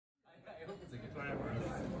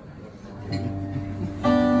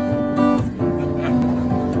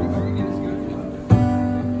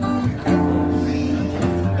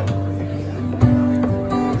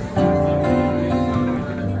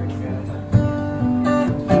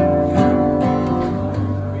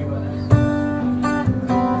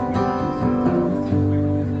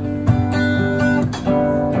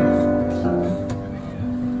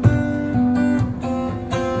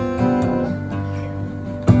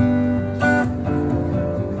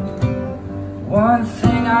One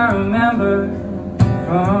thing I remember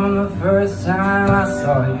from the first time I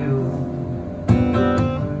saw you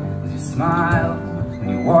was your smile when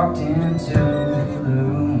you walked into the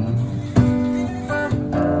room.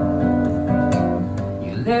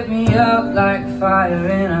 You lit me up like fire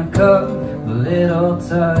in a cup, a little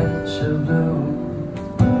touch of blue.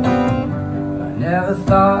 I never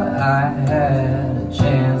thought I had a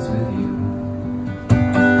chance with you.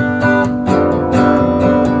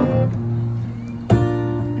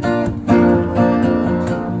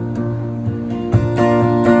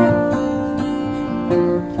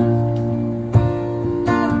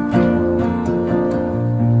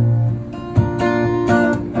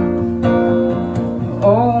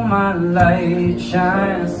 Light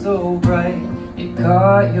shines so bright, it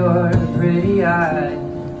caught your pretty eye,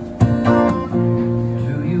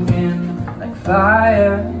 drew you in like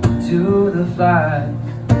fire to the fly.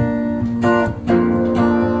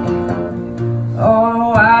 All the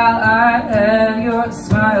while I had your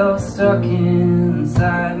smile stuck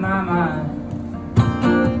inside my mind.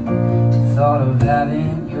 The thought of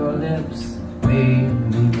having your lips made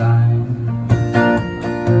me blind.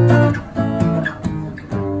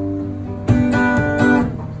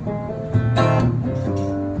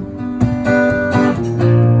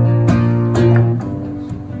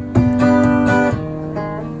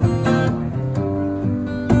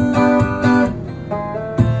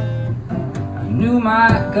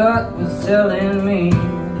 My gut was telling me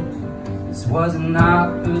this was an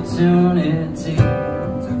opportunity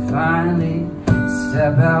to finally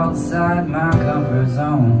step outside my comfort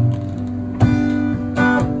zone.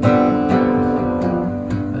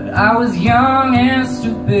 But I was young and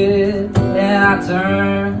stupid, and I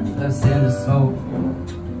turned us into smoke.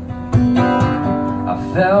 I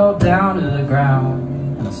fell down to the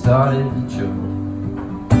ground and I started to choke.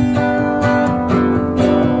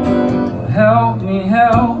 Help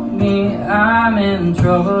me, I'm in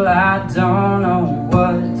trouble, I don't know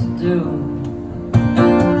what to do. I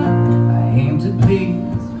aim to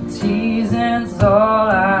please, but teasing's all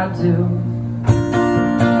I do.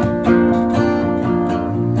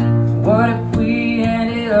 What if we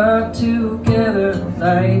ended up together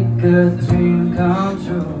like a dream come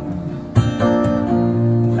true?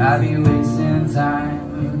 Would I be wasting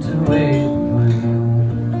time to wait for you?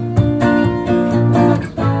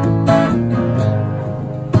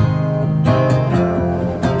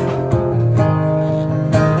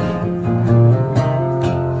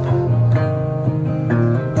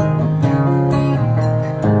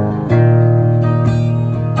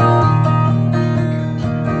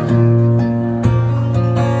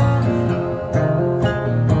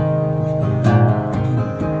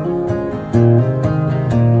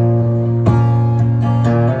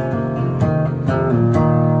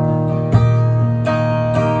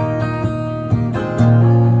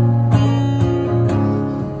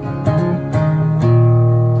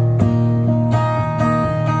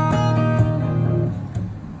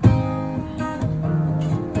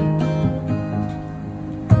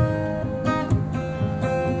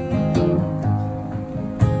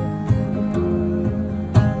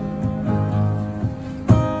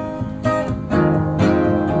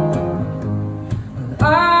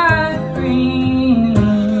 Irene,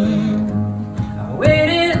 I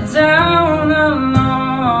waited down a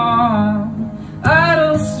long,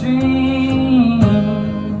 idle stream,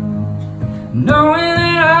 knowing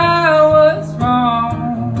that I was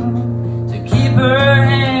wrong to keep her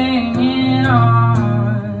hanging on.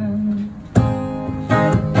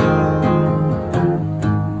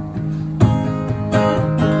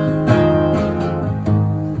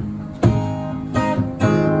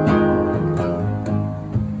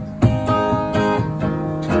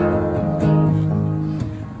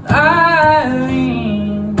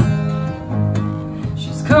 Irene,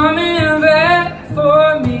 she's coming back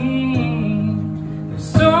for me through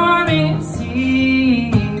stormy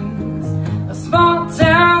seas. A small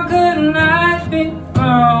town could not be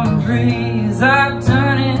from a breeze. I've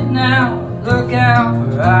done it now, look out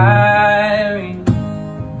for Irene.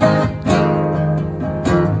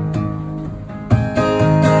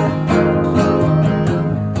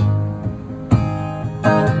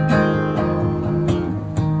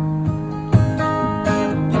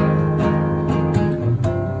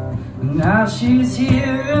 Now she's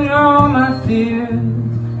hearing all my fears,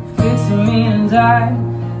 fixing me and die.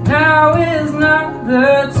 Now is not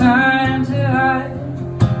the time to hide.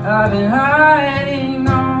 I've been hiding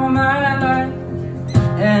all my life,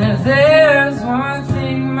 and if there's one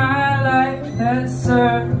thing my life has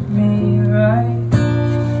served me right,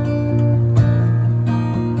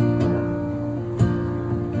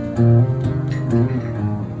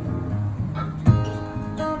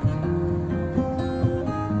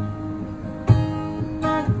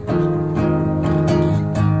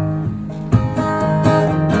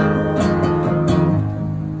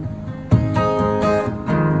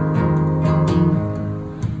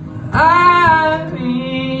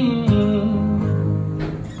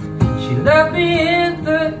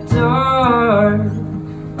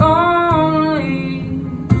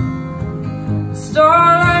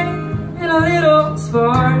 a little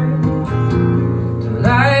spark to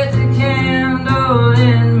light the candle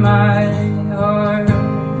in my heart.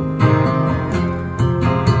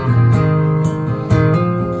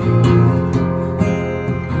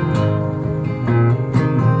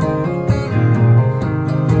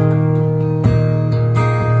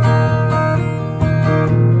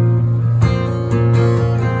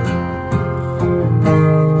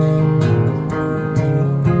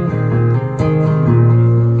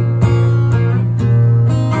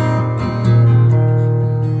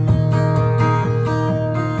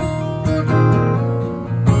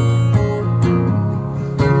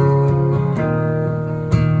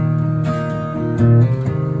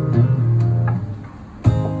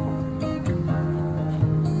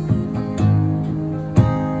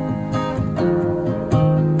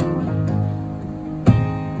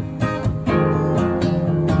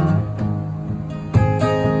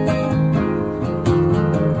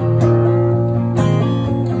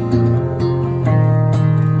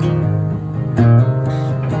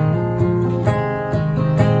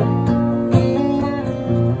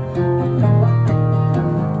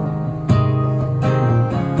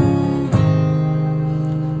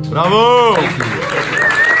 Bravo!